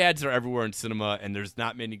 bad dads are everywhere in cinema, and there's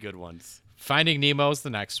not many good ones. Finding Nemo is the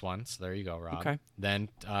next one. So there you go, Rob. Okay. Then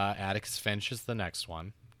Atticus Finch is the next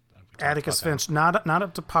one. Atticus Finch, not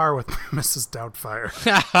up to par with Mrs. Doubtfire.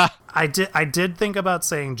 I did think about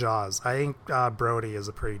saying Jaws. I think Brody is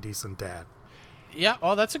a pretty decent dad. Yeah.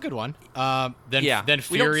 Oh, that's a good one. Then We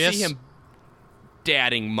Furious. don't see him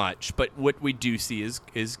dadding much, but what we do see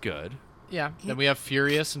is good. Yeah. Then we have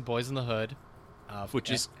Furious and Boys in the Hood, Which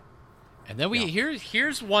is And then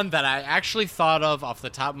here's one that I actually thought of off the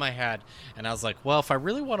top of my head, and I was like, well, if I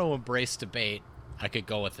really want to embrace debate, I could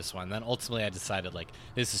go with this one. Then ultimately, I decided like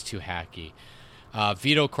this is too hacky.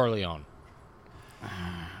 Vito Corleone.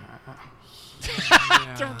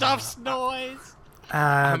 Duff's noise.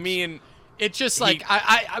 I mean, It's just like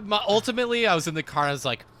ultimately, I was in the car. And I was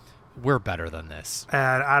like, we're better than this.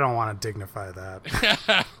 And I don't want to dignify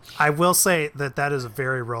that. I will say that is a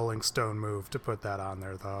very Rolling Stone move to put that on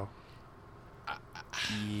there, though.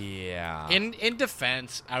 yeah. In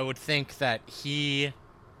defense, I would think that he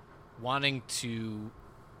wanting to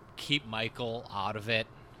keep Michael out of it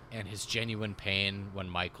and his genuine pain when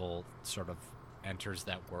Michael sort of enters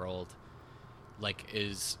that world, like,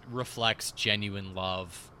 reflects genuine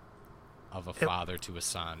love of a father to a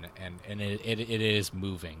son, and it is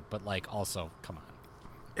moving, but like also, come on.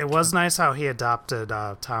 It was nice how he adopted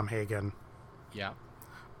Tom Hagen. Yeah.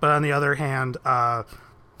 But on the other hand,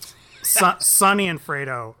 Sonny and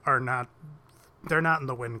Fredo they're not in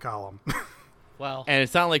the win column. Well, And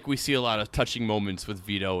it's not like we see a lot of touching moments with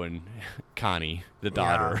Vito and Connie, the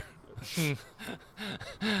daughter.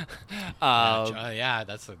 yeah,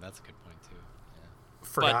 that's a good point too.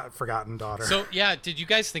 Forgotten daughter. So yeah, did you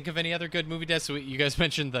guys think of any other good movie dads? So you guys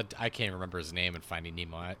mentioned that I can't remember his name in Finding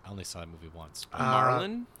Nemo. I only saw that movie once.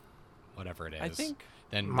 Marlon, Whatever it is. I think.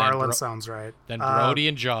 Then Marlon sounds right. Then Brody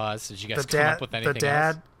and Jaws. Did you guys come up with anything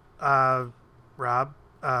else? Rob,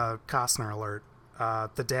 Costner alert.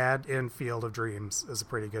 The dad in Field of Dreams is a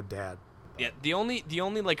pretty good dad. Yeah, the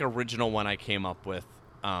only like original one I came up with,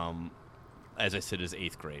 as I said, is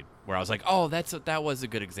 8th grade, where I was like, oh, that was a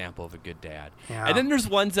good example of a good dad. Yeah. And then there's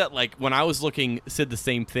ones that, like, when I was looking, said the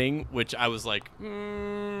same thing, which I was like,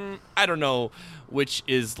 I don't know, which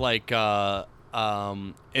is like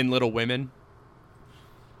in Little Women.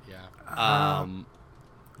 Yeah.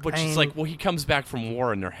 Which is like, well, he comes back from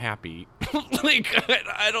war and they're happy. Like,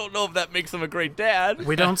 I don't know if that makes him a great dad.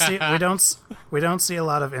 We don't see a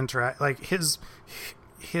lot of like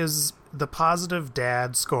the positive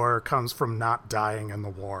dad score comes from not dying in the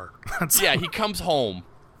war. Yeah, he comes home,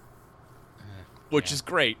 which is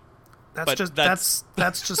great. That's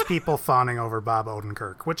just people fawning over Bob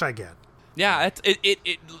Odenkirk, which I get. Yeah,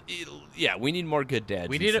 yeah, we need more good dads.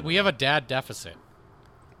 We have a dad deficit.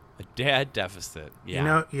 A dad deficit.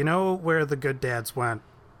 Yeah. You know where the good dads went?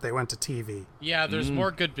 They went to TV. Yeah, there's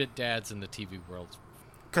more good dads in the TV world.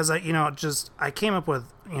 Because I came up with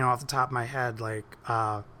off the top of my head like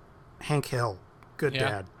Hank Hill, good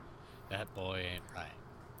dad. That boy ain't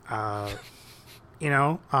right.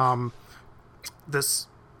 This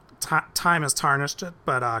time has tarnished it,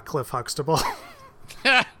 but Cliff Huxtable.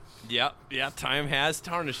 Yeah, time has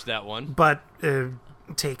tarnished that one. But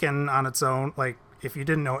taken on its own, like, if you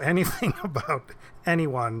didn't know anything about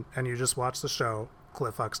anyone and you just watch the show,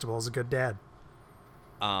 Cliff Huxtable is a good dad.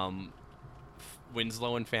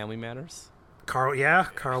 Winslow in Family Matters. Carl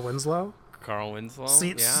Winslow. Carl Winslow.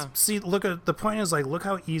 See, the point is, like, look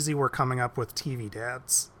how easy we're coming up with TV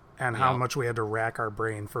dads and how much we had to rack our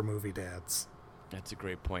brain for movie dads. That's a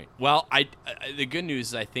great point. Well, the good news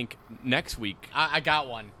is I think next week I got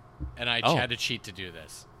one, and I had to cheat to do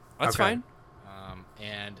this. That's fine.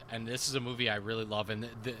 And this is a movie I really love, and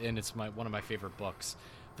it's one of my favorite books.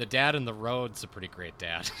 The Dad in the Road's a pretty great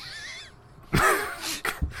dad.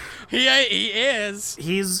 He is.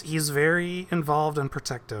 He's very involved and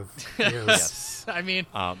protective. He is. Yes. I mean,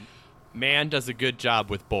 man does a good job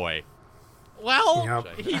with boy. Well,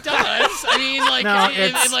 he does. I mean, like,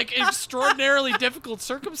 in like extraordinarily difficult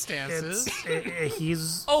circumstances.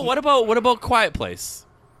 He's. Oh, what about Quiet Place?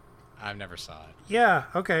 I've never saw it. Yeah.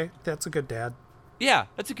 Okay, that's a good dad. Yeah,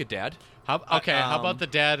 that's a good dad. How about the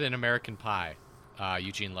dad in American Pie,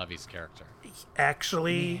 Eugene Levy's character?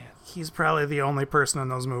 Actually, he's probably the only person in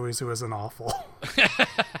those movies who isn't awful.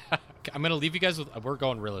 I'm gonna leave you guys with. We're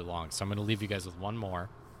going really long, so I'm gonna leave you guys with one more,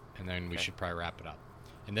 and then we should probably wrap it up.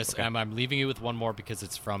 And this, I'm leaving you with one more because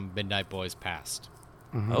it's from Midnight Boys Past.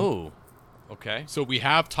 Mm-hmm. Oh, okay. So we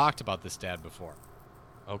have talked about this dad before.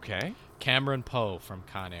 Okay. Cameron Poe from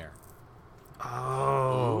Con Air.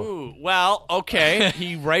 Oh. Ooh, well, okay.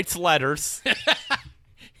 He writes letters.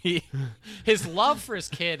 His love for his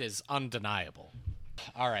kid is undeniable.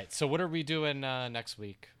 All right, so what are we doing next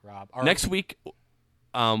week, Rob? Next week,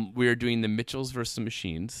 we are doing the Mitchells versus the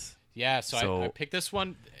Machines. Yeah, so I picked this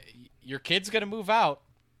one. Your kid's gonna move out.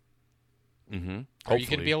 Mm-hmm. Are you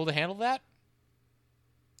gonna be able to handle that?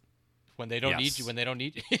 When they don't need you, when they don't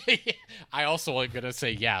need you. I also am gonna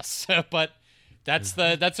say yes, but that's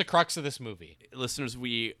the crux of this movie. Listeners,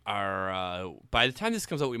 we are by the time this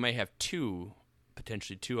comes out, we might have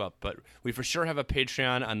potentially two up, but we for sure have a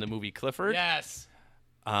Patreon on the movie Clifford. Yes.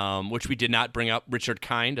 Which we did not bring up Richard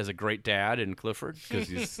Kind as a great dad in Clifford because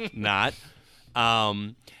he's not.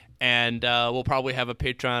 And we'll probably have a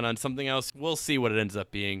Patreon on something else. We'll see what it ends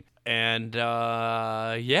up being. And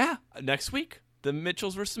next week, the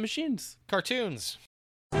Mitchells versus the Machines. Cartoons.